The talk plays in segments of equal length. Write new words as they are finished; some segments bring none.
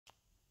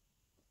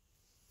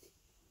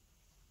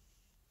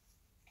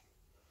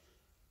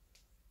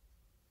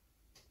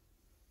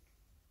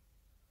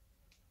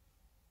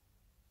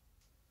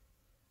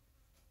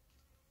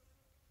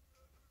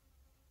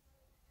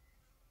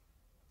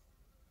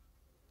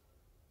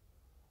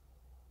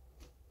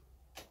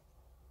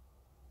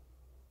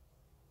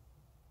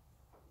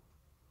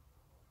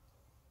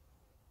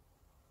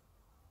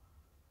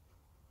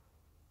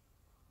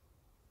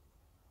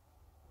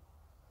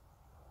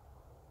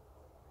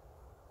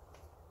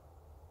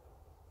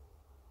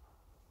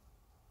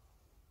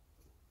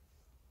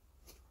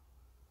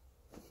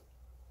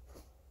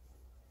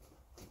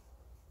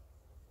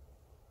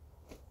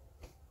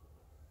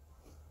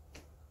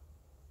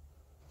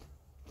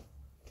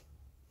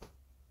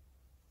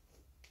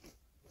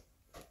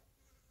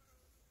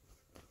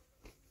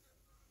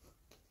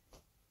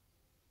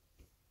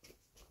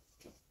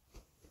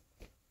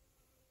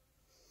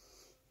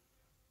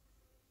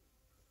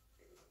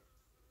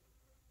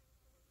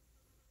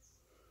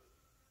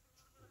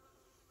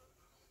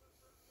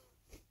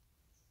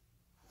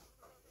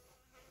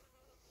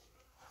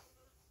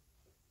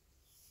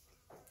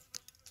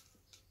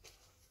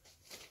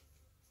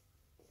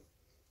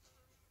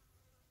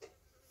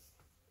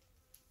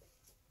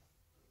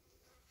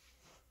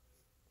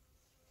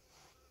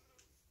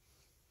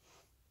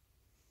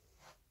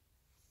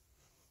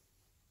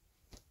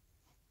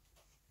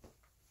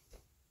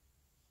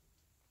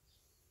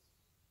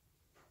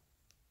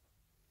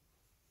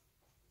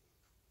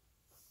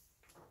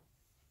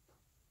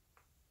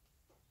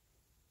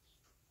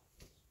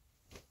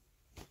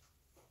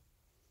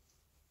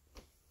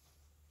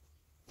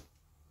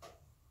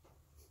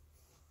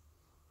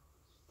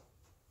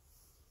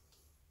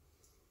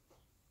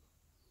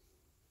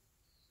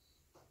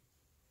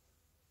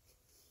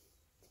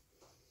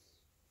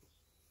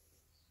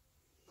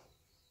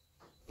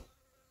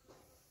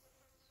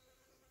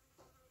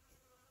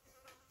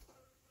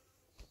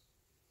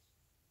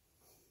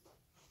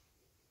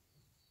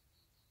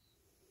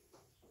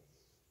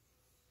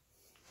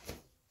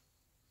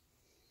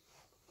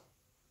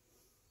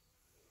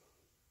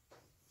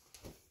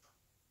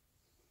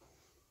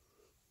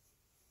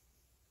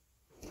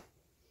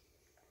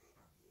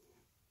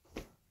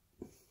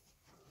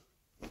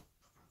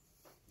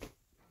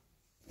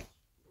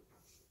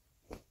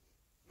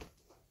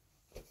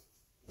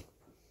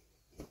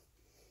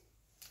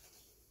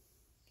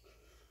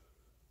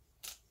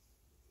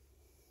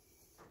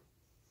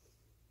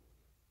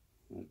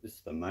This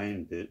is the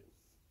main bit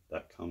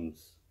that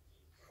comes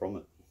from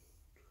it.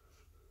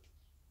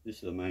 This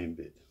is the main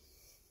bit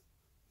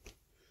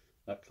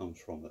that comes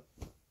from it.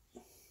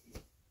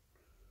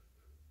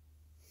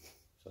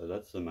 So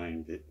that's the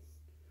main bit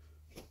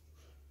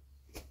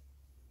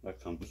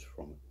that comes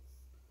from it.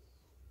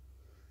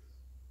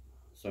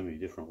 So many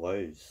different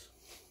ways.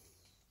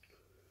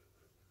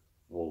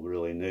 All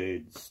really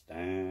needs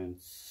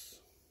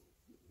stance.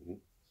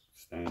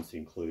 Stance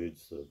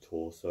includes the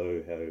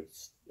torso, how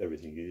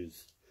everything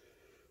is.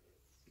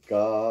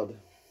 Guard.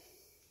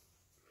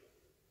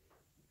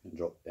 And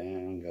drop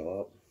down, go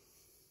up.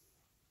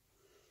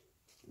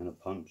 And a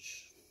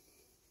punch.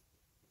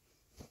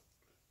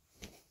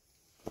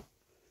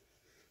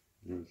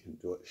 And you can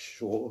do it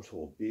short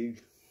or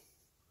big.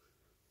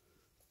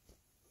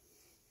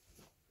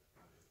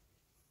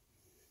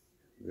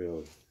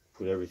 Really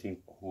put everything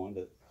behind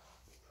it.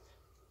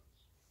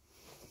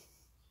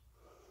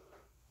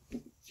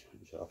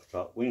 Change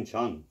uppercut. Wing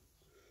Chun.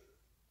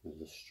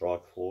 There's a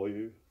strike for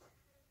you.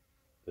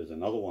 There's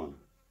another one.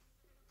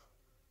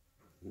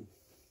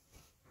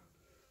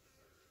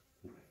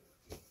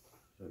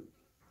 So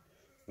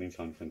Wing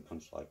Chun can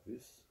punch like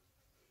this.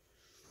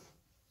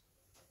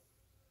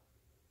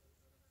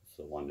 It's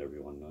the one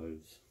everyone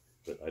knows,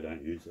 but they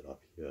don't use it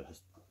up here.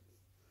 It's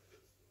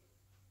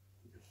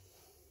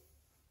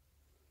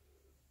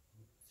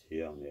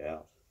here on the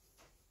out.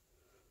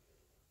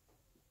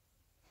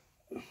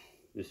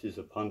 This is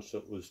a punch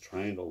that was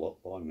trained a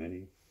lot by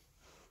many.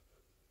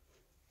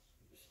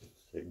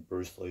 See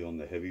Bruce Lee on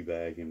the heavy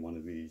bag in one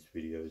of his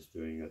videos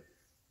doing it.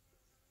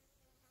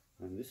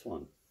 And this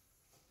one.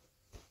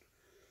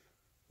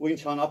 Wing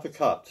Chun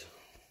uppercut.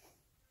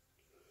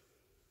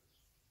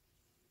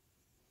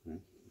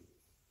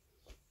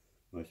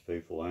 Most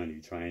people only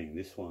training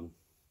this one.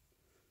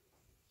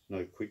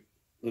 No quick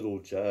little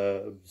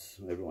jabs.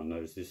 Everyone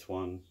knows this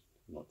one.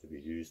 Not to be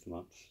used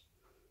much.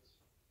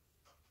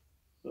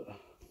 The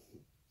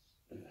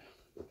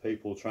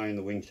people train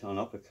the Wing Chun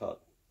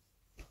uppercut.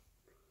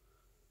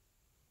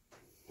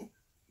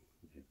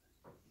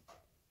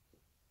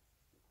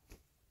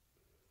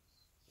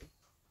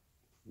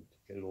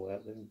 Get it all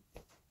out there.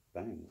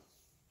 Bang.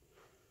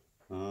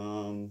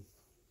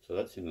 So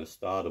that's in the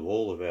start of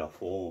all of our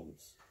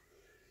forms.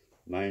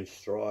 Main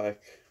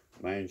strike,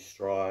 main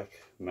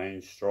strike,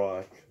 main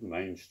strike,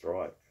 main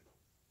strike.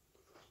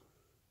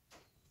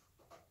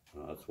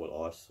 That's what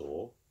I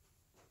saw.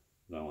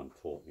 No one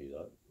taught me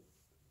that.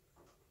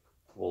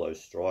 All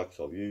those strikes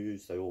I've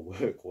used, they all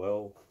work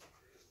well.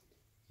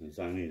 It's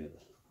only in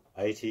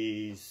the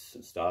 80s,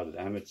 it started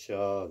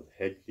amateur,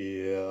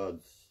 headgear,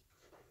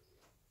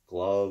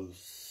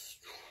 gloves,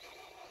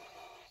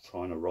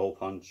 trying to roll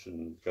punch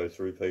and go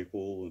through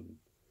people.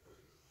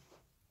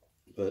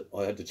 But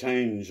I had to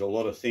change a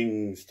lot of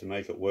things to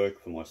make it work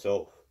for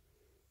myself.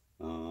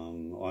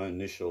 I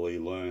initially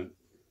learnt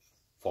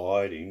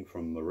fighting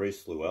from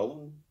Maurice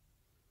Llewellyn.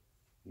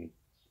 He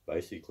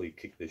basically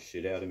kicked the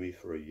shit out of me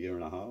for 1.5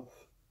 years.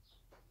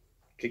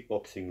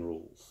 Kickboxing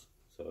rules.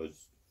 So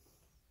it's,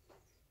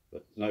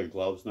 but no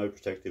gloves, no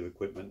protective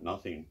equipment,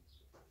 nothing.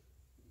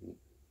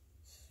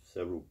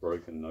 Several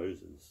broken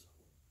noses.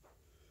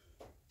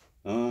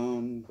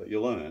 But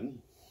you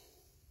learn.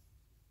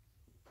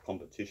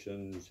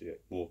 Competitions, you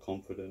get more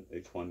confident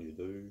each one you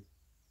do.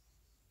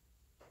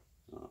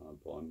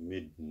 By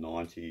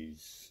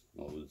mid-90s,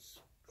 I was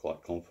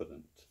quite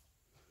confident.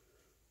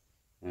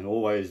 And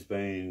always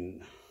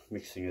been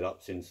mixing it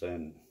up since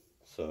then.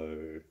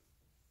 So,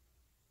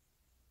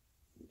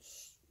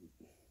 it's,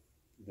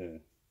 yeah,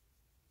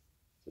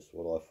 just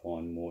what I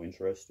find more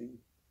interesting.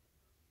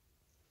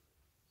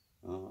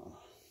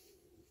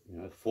 You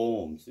know,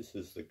 forms, this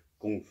is the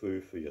Kung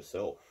Fu for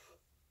yourself.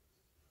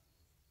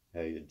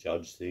 How you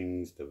judge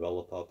things,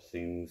 develop up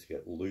things,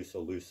 get looser,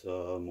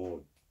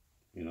 more,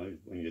 you know,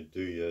 when you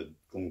do your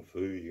Kung Fu,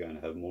 you're going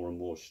to have more and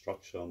more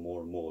structure,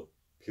 more and more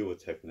pure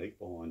technique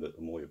behind it,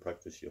 the more you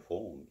practice your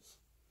forms.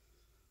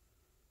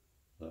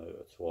 So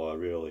that's why I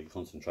really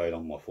concentrate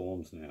on my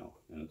forms now.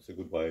 And it's a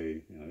good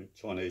way, you know,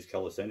 Chinese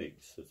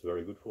calisthenics, it's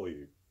very good for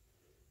you.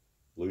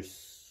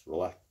 Loose,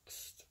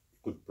 relaxed,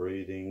 good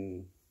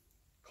breathing,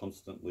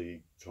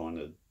 constantly trying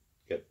to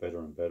get better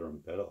and better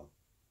and better.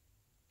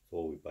 That's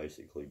all we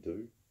basically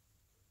do.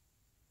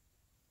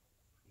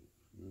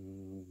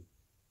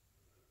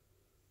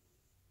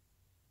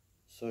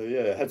 So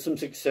yeah, had some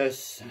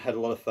success, had a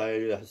lot of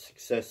failure,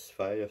 success,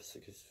 failure,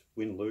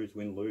 win, lose,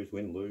 win, lose,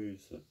 win,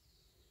 lose.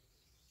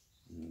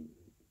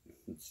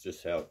 It's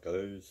just how it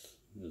goes.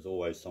 There's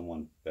always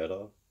someone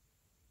better.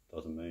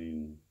 Doesn't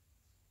mean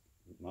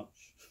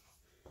much.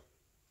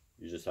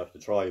 You just have to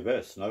try your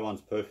best. No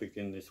one's perfect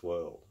in this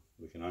world.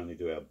 We can only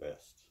do our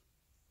best.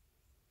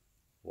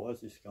 Why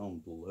is this going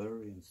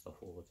blurry and stuff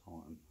all the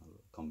time?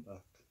 I'll come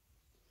back.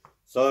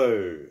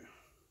 So,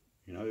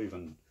 you know,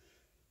 even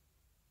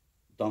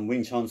done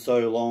Wing Chun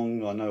so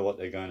long, I know what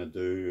they're going to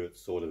do.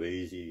 It's sort of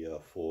easier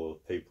for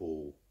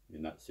people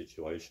in that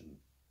situation.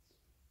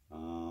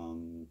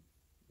 You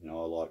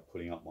know, I like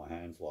putting up my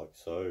hands like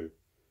so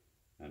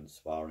and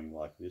sparring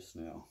like this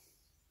now.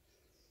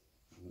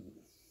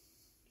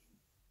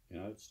 You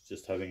know, it's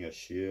just having a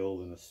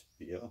shield and a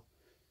spear.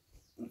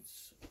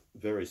 It's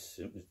very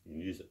simple. You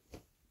can use it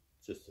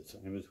just the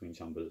same as Wing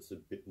Chun, but it's a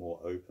bit more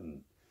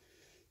open.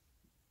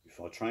 If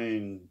I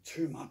train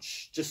too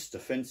much, just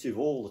defensive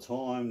all the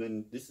time,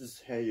 then this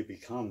is how you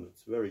become.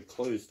 It's very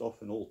closed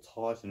off and all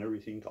tight and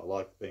everything. I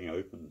like being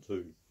open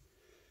too.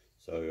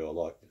 So I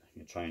like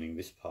training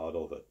this part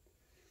of it.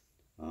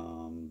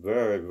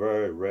 Very,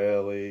 very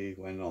rarely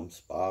when I'm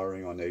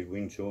sparring I need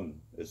Wing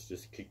Chun. It's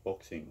just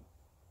kickboxing.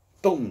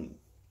 Boom!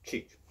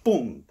 Kick.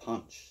 Boom!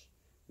 Punch.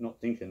 Not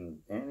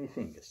thinking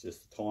anything. It's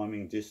just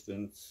timing,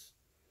 distance.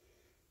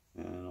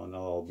 And I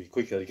know I'll be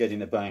quicker to get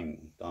in a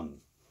bang.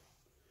 Done.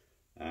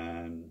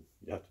 And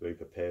you have to be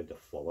prepared to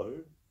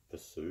follow,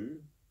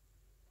 pursue.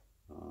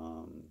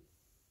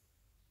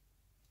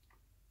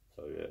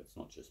 So yeah, it's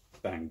not just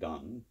bang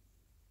done.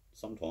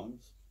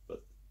 Sometimes,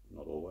 but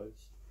not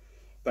always.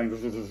 Bang,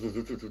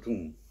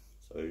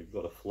 so you've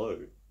got to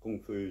flow. Kung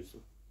Fu's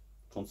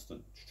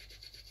constant.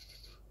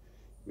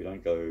 We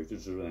don't go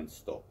and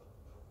stop.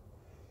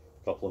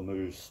 Couple of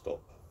moves,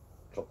 stop.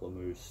 Couple of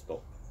moves,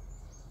 stop.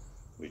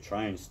 We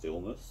train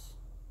stillness.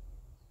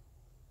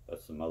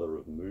 That's the mother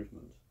of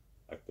movement.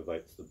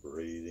 Activates the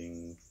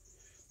breathing.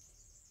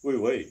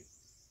 Woo-wee.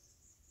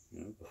 You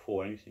know,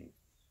 before anything.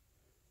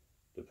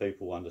 Do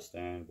people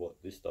understand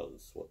what this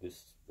does? What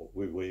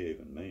woo-wee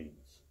even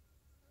means?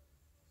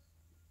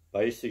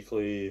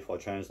 Basically, if I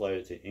translate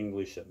it to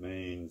English, it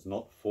means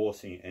not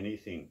forcing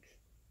anything.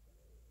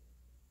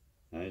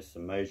 And it's a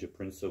major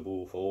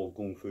principle for all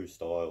Kung Fu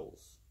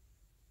styles.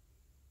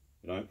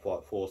 You don't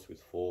fight force with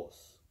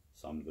force.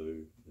 Some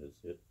do.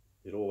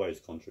 It always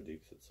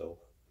contradicts itself.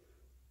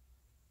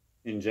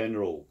 In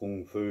general,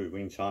 Kung Fu,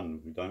 Wing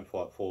Chun, we don't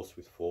fight force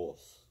with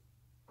force.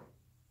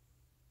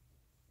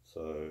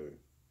 So,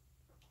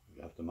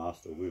 you have to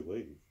master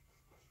Wu-Wei.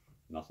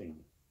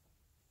 Nothing.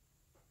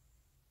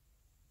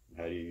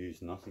 How do you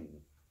use nothing?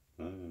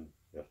 No,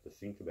 you have to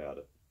think about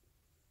it.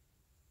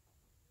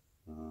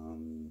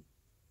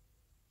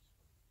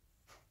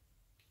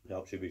 It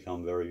helps you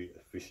become very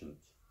efficient.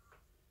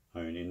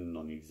 Hone in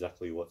on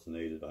exactly what's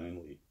needed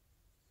only.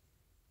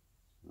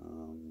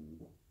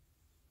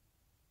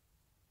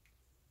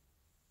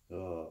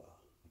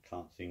 I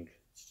can't think.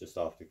 It's just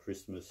after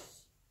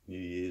Christmas. New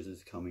Year's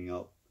is coming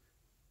up.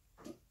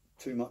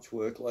 Too much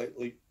work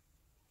lately.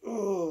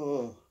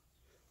 Oh,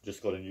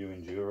 just got a new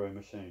enduro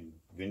machine,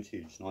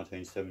 vintage,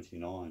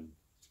 1979.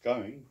 It's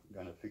going. I'm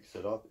going to fix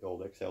it up, the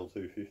old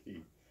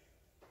XL250.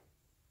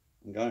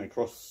 I'm going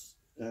across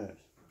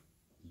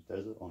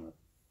desert on it.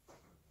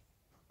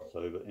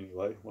 So, but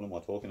anyway, what am I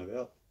talking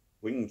about?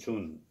 Wing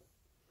Chun.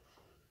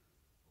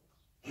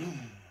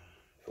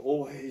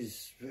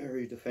 Always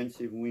very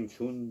defensive Wing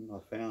Chun. I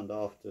found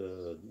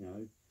after,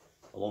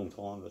 a long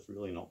time, it's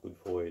really not good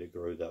for you to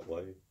grow that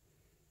way.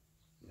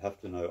 You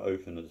have to know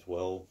open as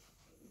well.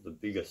 The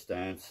bigger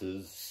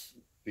stances,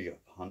 bigger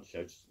punch,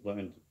 just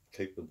learn to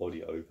keep the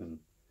body open.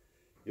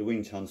 Your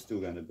Wing Chun's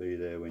still going to be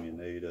there when you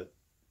need it.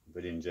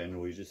 But in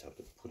general, you just have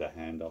to put a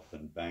hand up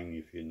and bang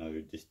if you know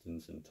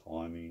distance and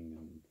timing,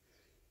 and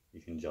you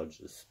can judge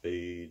the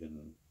speed.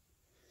 And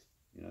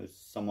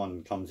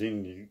someone comes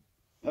in, you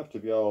have to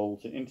be able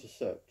to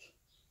intercept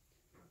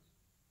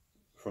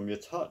from your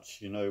touch.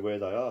 You know where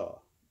they are.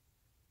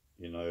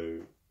 You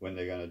know when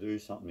they're going to do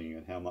something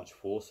and how much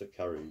force it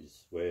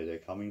carries, where they're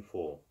coming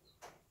for.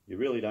 You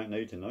really don't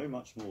need to know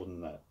much more than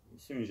that.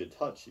 As soon as you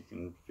touch, you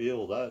can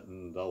feel that,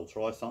 and they'll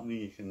try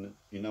something.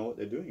 You know what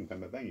they're doing.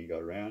 Bang, bang, bang. You go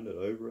around it,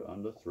 over it,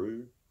 under,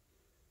 through,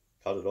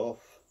 cut it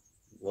off.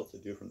 Lots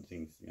of different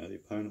things. The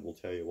opponent will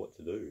tell you what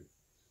to do.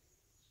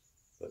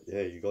 But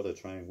yeah, you got to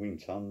train Wing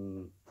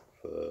Chun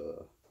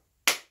for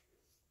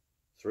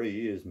 3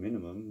 years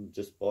minimum,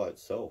 just by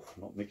itself,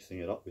 not mixing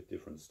it up with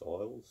different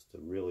styles, to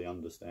really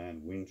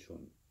understand Wing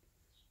Chun.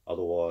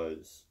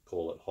 Otherwise,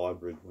 call it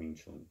hybrid Wing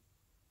Chun.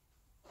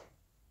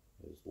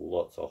 There's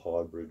lots of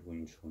hybrid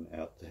Wing Chun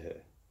out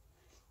there.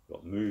 You've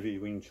got movie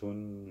Wing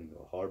Chun, you've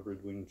got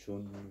hybrid Wing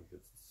Chun.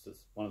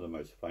 It's one of the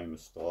most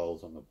famous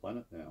styles on the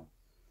planet now.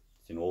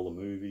 It's in all the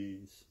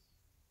movies.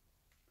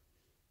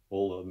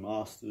 All the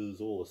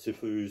masters, all the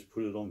Sifus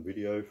put it on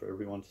video for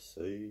everyone to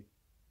see.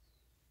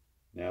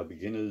 Now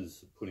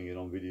beginners are putting it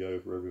on video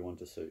for everyone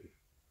to see.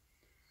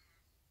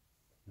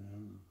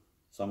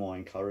 Some I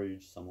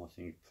encourage, some I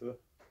think, and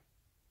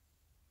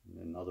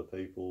then other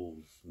people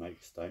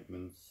make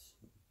statements.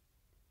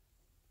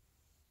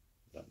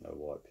 I don't know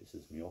why it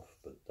pisses me off,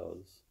 but it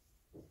does.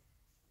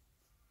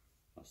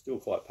 I'm still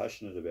quite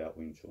passionate about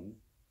Wing Chun.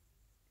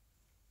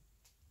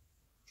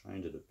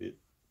 Trained it a bit,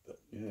 but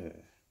yeah.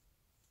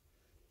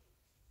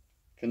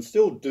 Can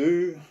still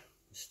do,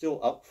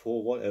 still up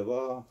for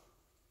whatever.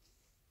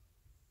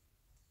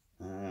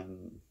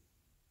 And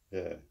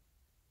yeah,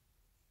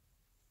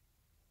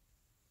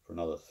 for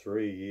another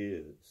 3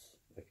 years.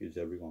 That gives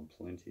everyone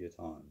plenty of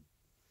time.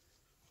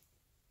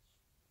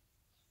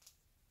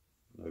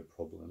 No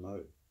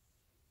problemo.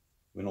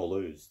 Win or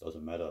lose,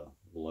 doesn't matter.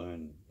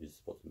 Learn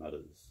is what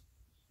matters.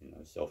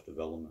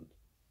 Self-development.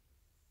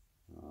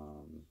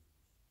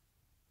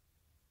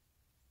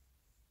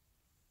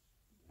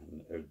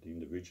 the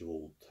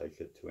individual take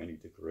it to any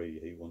degree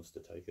he wants to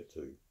take it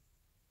to.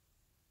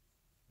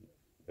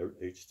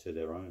 Each to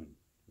their own.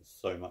 There's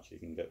so much you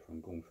can get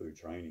from Kung Fu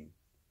training.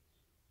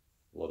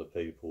 A lot of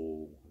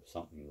people have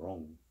something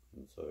wrong,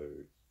 and so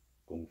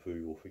Kung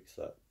Fu will fix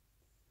that.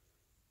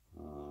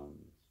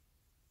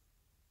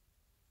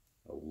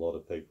 A lot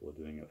of people are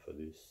doing it for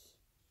this.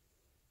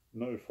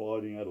 No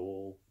fighting at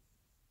all.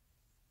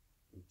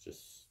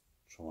 Just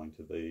trying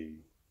to be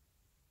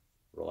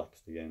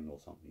relaxed again or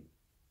something.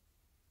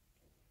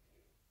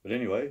 But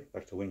anyway,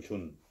 back to Wing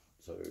Chun.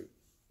 So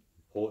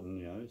important,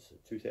 you know, it's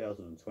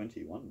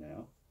 2021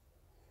 now.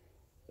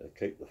 So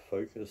keep the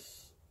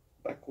focus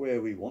back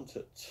where we want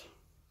it.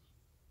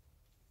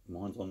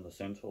 Mine's on the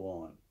center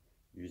line.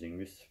 Using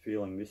this,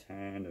 feeling this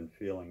hand and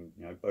feeling,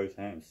 you know, both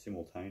hands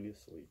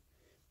simultaneously.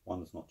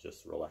 One's not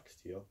just relaxed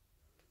here.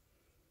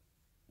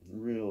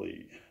 And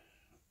really,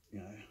 you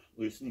know,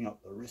 loosening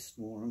up the wrist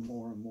more and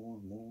more and more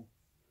and more.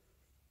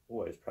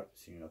 Always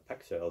practicing. You know,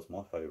 Pak Sao is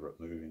my favourite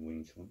move in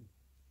Wing Chun.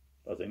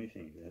 Does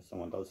anything. You know,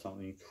 someone does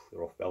something,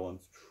 they're off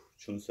balance,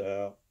 Chun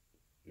Sao.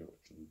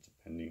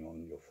 Depending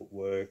on your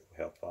footwork,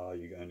 how far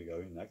you're going to go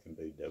in, that can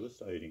be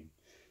devastating.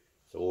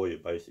 So all you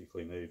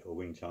basically need for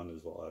Wing Chun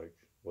is like,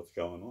 what's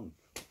going on?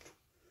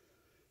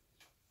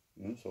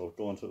 You know, so I've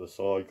gone to the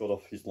side, got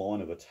off his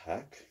line of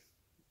attack.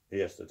 He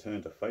has to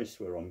turn to face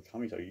where I'm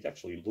coming, so he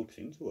actually looks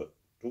into it.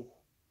 Ooh.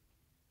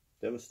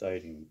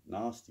 Devastating,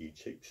 nasty,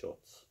 cheap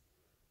shots.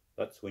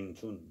 That's Wing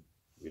Chun.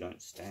 We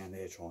don't stand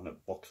there trying to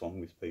box on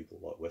with people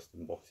like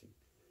Western boxing.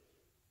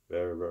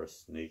 Very, very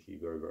sneaky,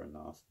 very, very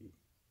nasty.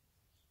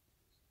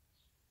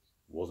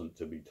 Wasn't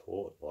to be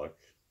taught like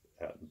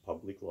out in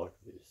public like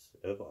this,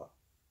 ever.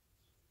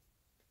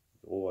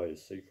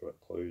 Always secret,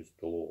 closed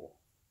door.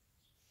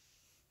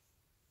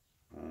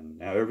 And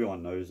now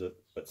everyone knows it,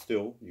 but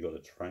still, you got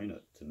to train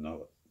it to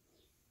know it.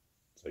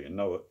 So you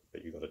know it,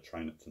 but you got to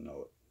train it to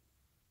know it.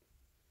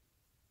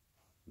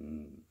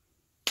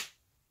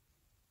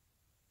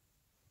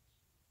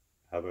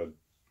 Have a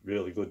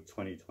really good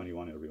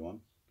 2021, everyone.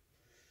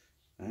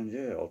 And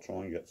yeah, I'll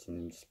try and get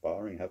some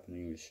sparring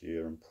happening this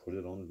year and put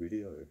it on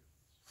video.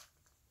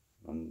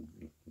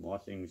 My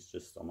thing's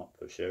just, I'm up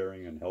for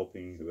sharing and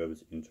helping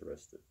whoever's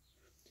interested.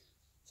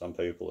 Some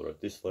people are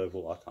at this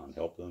level, I can't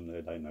help them,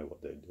 they know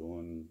what they're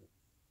doing,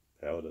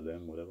 power to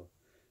them, whatever.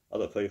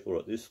 Other people are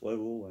at this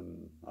level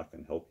and I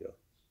can help you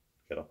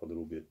get up a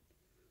little bit.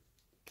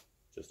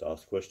 Just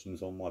ask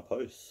questions on my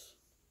posts.